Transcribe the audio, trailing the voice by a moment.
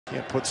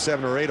Can't put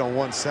 7 or 8 on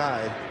one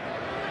side.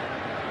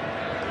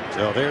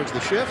 So there's the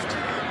shift.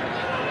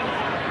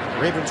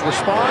 Ravens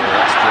respond.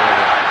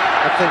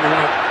 That thing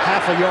went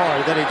half a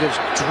yard, then he just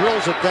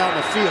drills it down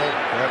the field.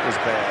 That was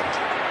bad.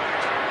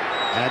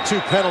 And 2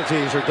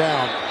 penalties are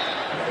down.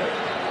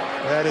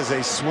 That is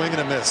a swing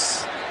and a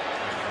miss.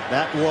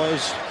 That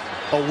was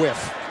a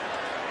whiff.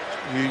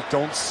 You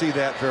don't see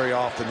that very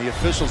often. The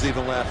official's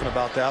even laughing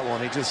about that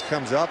one. He just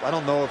comes up. I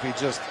don't know if he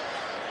just...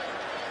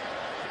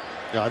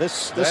 No,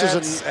 this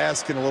isn't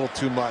asking a little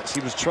too much.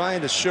 He was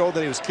trying to show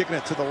that he was kicking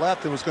it to the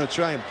left and was going to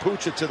try and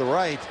pooch it to the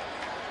right.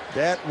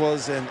 That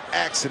was an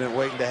accident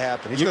waiting to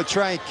happen. He's going to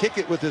try and kick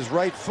it with his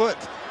right foot.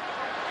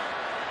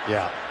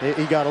 Yeah,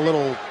 he got a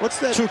little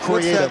too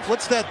creative.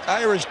 What's that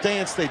Irish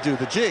dance they do,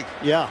 the jig?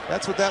 Yeah.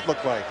 That's what that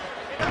looked like.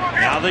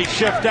 Now they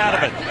shift out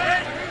of it.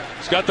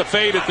 He's got the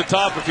fade at the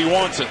top if he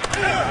wants it.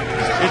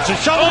 It's a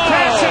shoulder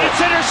pass and it's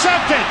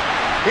intercepted.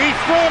 He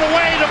threw it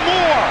away to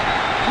Moore.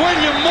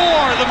 William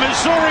Moore, the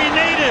Missouri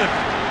native,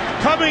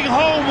 coming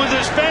home with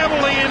his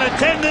family in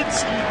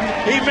attendance.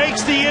 He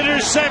makes the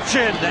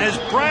interception as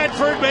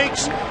Bradford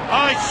makes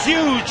a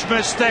huge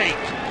mistake.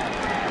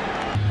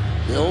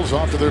 Bills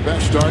off to their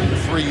best start in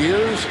 3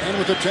 years and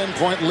with a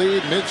 10-point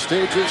lead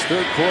mid-stages,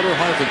 third quarter.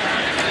 Harvey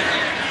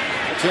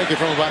take it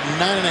from about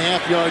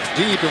 9.5 yards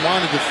deep and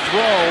wanted to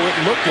throw, it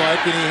looked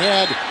like, and he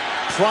had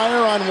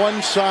Pryor on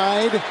one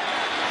side.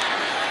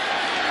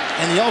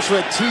 And he also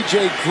had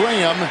T.J.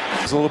 Graham.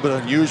 It's a little bit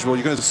unusual.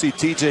 You're going to see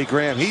T.J.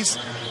 Graham. He's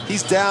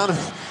down.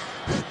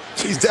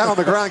 He's down on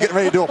the ground getting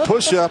ready to do a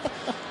push-up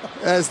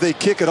as they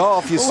kick it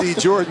off. You see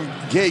Jordan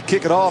Gay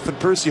kick it off and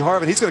Percy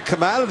Harvin. He's going to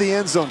come out of the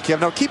end zone,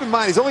 Kevin. Now keep in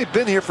mind he's only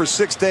been here for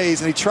 6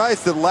 days and he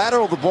tries to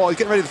lateral the ball. He's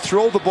getting ready to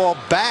throw the ball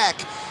back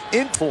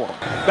in for him.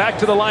 Back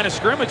to the line of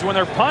scrimmage when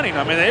they're punting.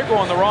 I mean, they're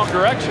going the wrong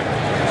direction.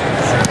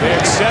 They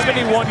had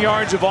 71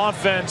 yards of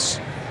offense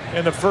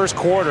in the first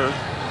quarter.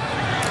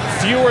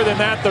 Fewer than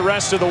that the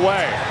rest of the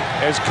way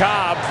as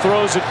Cobb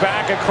throws it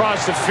back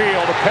across the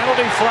field. A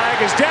penalty flag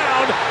is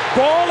down.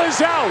 Ball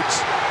is out.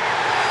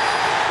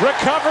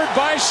 Recovered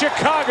by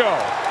Chicago.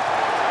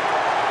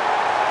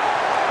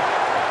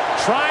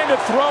 Trying to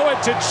throw it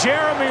to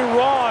Jeremy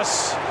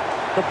Ross.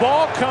 The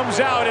ball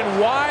comes out,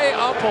 and why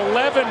up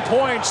 11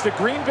 points? The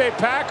Green Bay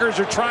Packers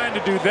are trying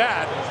to do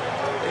that.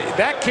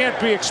 That can't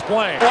be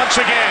explained. Once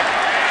again,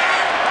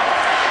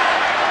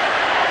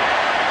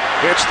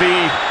 it's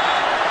the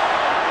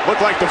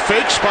looked like the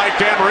fake spike.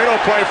 Dan Marino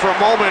play for a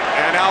moment,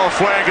 and now a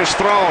flag is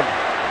thrown.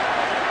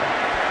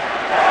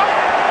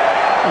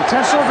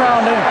 Intentional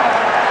grounding.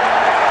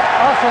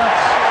 Offense.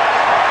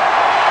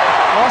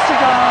 Lost it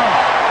down.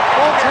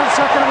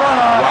 10-second run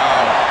on.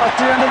 Wow. At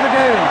the end of the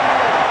game.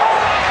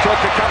 Took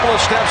a couple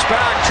of steps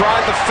back,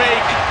 tried the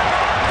fake,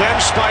 then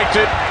spiked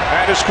it,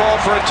 and is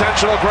called for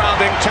intentional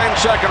grounding.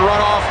 10-second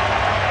runoff.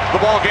 The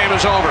ball game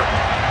is over.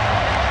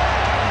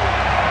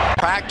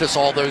 Practice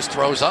all those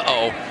throws.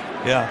 Uh-oh.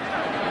 Yeah.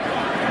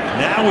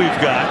 Now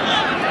we've got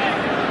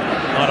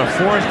on a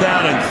 4th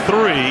down and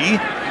 3.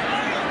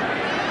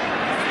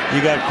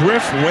 You got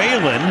Griff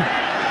Whalen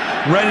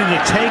ready to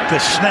take the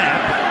snap.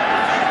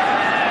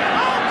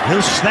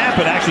 He'll snap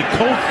it. Actually,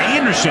 Colt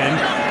Anderson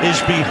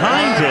is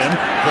behind him.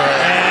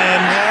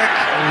 And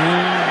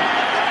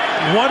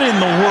what in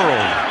the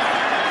world?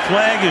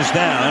 Flag is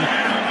down.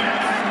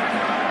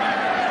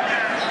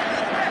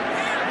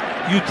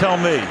 You tell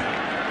me.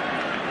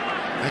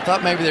 I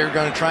thought maybe they were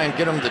going to try and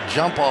get him to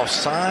jump off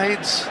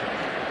sides.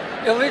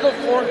 Illegal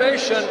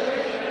formation.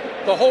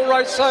 The whole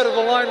right side of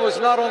the line was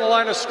not on the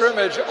line of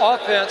scrimmage.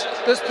 Offense.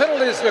 This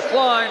penalty is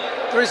declined.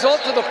 The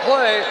result of the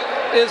play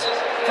is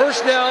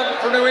first down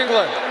for New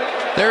England.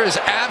 There is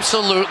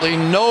absolutely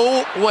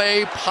no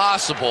way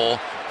possible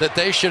that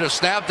they should have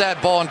snapped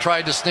that ball and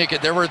tried to sneak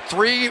it. There were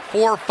 3,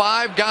 4,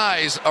 5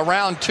 guys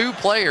around 2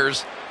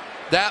 players.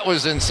 That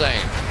was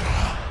insane.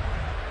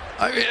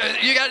 I mean,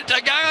 you got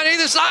a guy on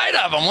either side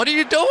of him. What are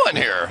you doing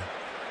here?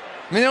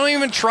 I mean, they don't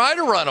even try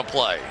to run a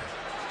play.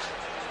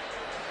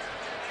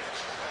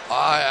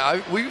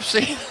 We've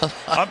seen a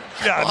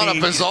lot of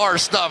bizarre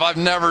stuff. I've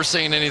never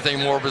seen anything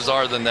more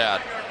bizarre than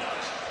that.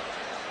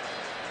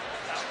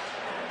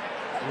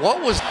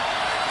 What was...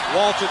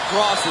 Walton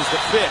crosses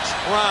the pitch.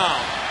 Brown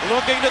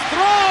looking to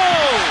throw.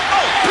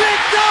 Oh,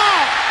 picked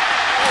up.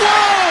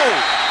 Whoa!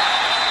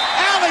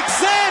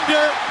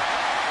 Alexander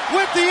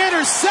with the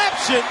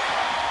interception.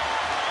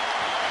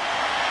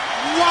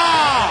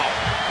 Wow!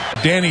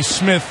 Danny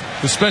Smith,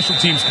 the special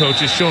teams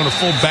coach, is showing a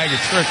full bag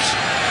of tricks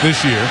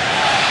this year.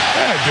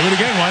 Yeah, do it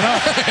again. Why not?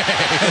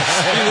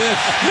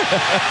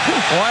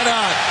 Why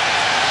not?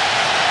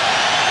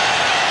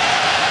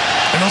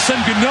 And they'll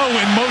send Gano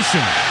in motion.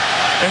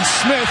 And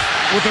Smith,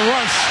 with the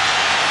rush,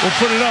 will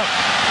put it up.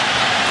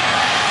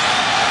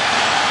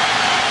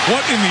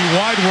 What in the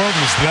wide world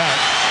was that?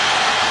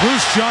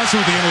 Bruce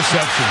Johnson with the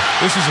interception.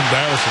 This is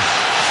embarrassing.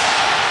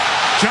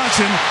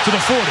 Johnson to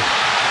the 40.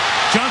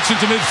 Johnson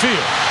to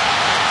midfield.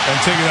 And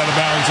taking out of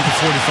bounds at the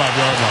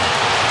 45-yard line.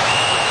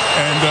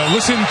 And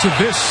listen to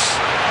this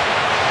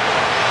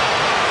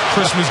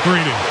Christmas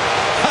greeting.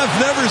 I've have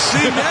never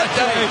seen that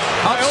play.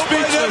 I hope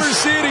I never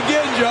see it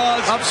again,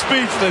 Jaws. I'm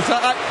speechless.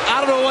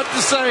 I don't know what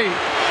to say.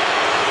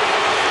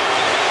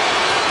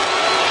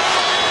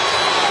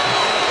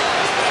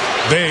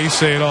 They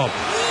say it all.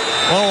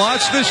 Well,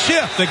 watch the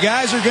shift. The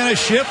guys are going to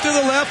shift to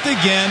the left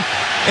again.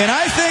 And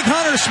I think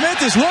Hunter Smith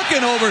is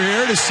looking over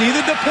here to see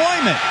the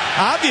deployment.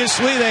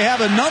 Obviously, they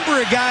have a number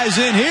of guys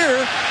in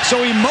here,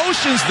 so he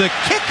motions the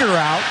kicker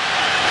out.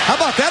 How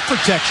about that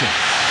protection?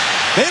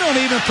 They don't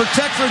even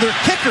protect for their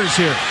kickers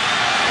here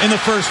in the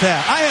first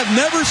half. I have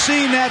never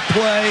seen that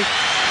play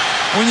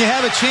when you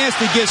have a chance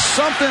to get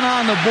something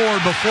on the board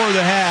before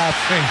the half.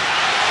 Hey,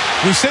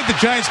 we said the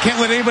Giants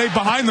can't let anybody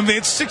behind them. They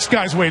had 6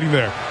 guys waiting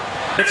there.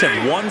 Let's have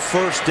 1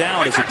 first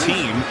down as a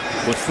team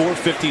with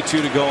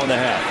 4:52 to go in the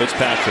half.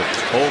 Fitzpatrick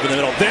over the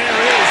middle. There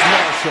is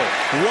Marshall.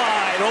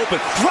 Wide open.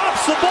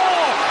 Drops the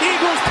ball.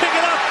 Eagles pick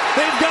it up.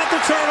 They've got the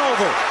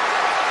turnover.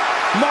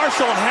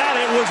 Marshall had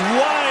it, was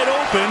wide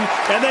open,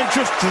 and then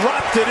just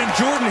dropped it. And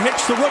Jordan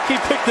Hicks, the rookie,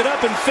 picked it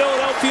up in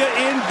Philadelphia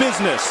in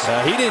business.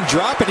 He didn't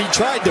drop it. He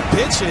tried to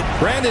pitch it.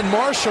 Brandon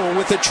Marshall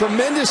with a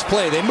tremendous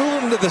play. They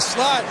move him to the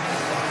slot.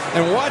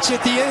 And watch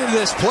at the end of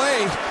this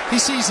play, he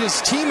sees his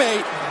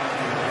teammate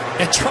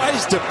and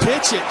tries to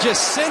pitch it,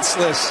 just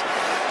senseless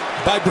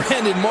by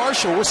Brandon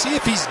Marshall. We'll see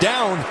if he's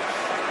down.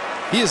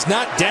 He is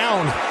not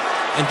down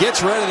and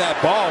gets rid of that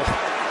ball.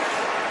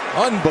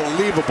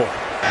 Unbelievable.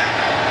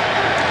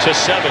 To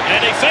 7,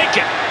 and they fake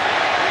it.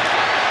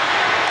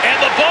 And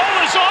the ball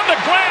is on the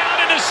ground,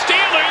 and the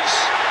Steelers,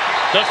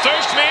 the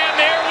first man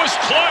there was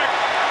Clark.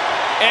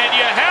 And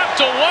you have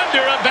to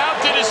wonder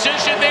about the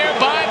decision there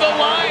by the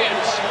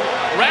Lions.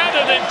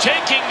 Rather than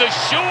taking the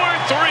sure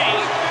 3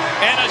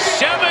 and a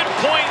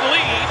 7-point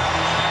lead,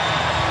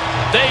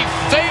 they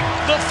faked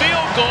the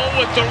field goal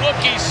with the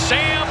rookie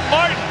Sam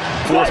Martin.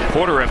 Fourth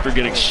quarter after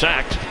getting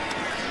sacked.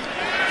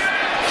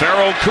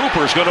 Farrell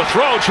Cooper's going to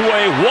throw to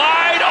a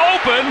wide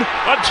open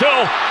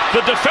until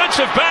the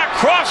defensive back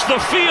crossed the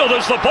field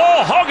as the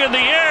ball hung in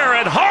the air,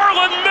 and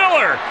Harlan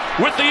Miller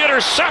with the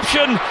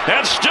interception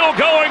and still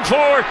going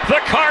for the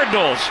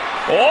Cardinals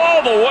all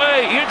the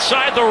way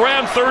inside the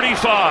Ram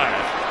 35.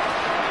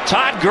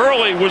 Todd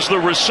Gurley was the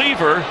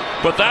receiver,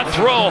 but that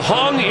throw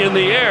hung in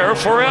the air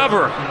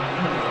forever.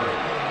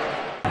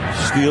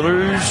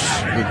 Steelers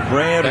with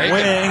Brad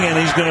Wing, and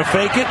he's going to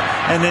fake it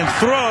and then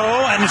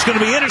throw, and it's going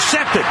to be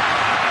intercepted.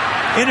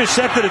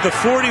 Intercepted at the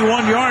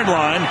 41-yard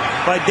line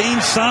by Dane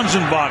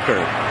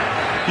Sanzenbacher.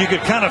 You could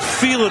kind of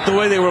feel it the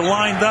way they were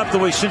lined up, the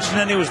way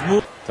Cincinnati was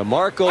moving.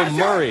 DeMarco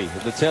Murray,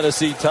 the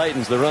Tennessee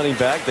Titans, the running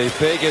back. They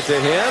fake it to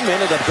him,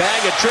 into the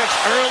bag of tricks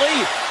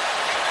early.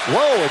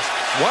 Whoa, it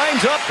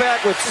winds up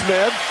back with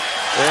Smith,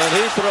 and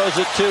he throws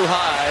it too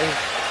high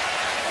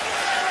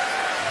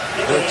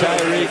for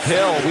Tyreek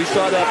Hill. We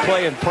saw that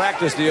play in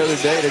practice the other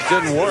day, and it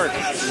didn't work.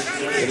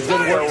 And it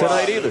didn't work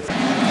tonight either.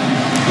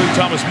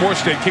 Thomas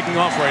Morstead kicking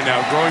off right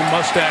now, growing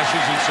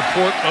mustaches in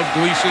support of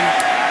Gleason,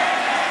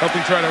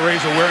 helping try to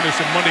raise awareness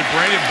of Monday.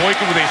 Brandon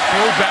Boykin with a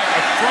throwback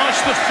across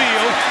the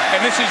field,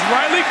 and this is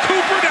Riley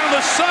Cooper down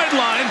the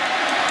sideline.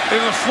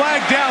 There's a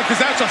flag down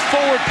because that's a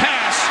forward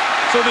pass.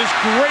 So this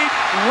great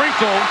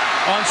wrinkle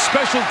on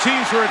special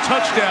teams for a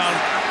touchdown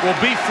will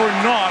be for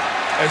naught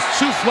as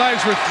 2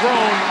 flags were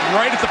thrown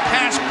right at the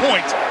pass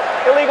point.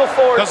 Illegal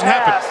forward Doesn't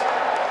pass.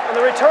 happen. And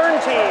the return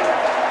team.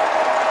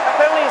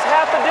 That penalty is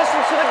half the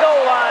distance to the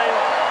goal line.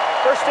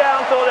 First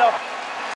down, Philadelphia.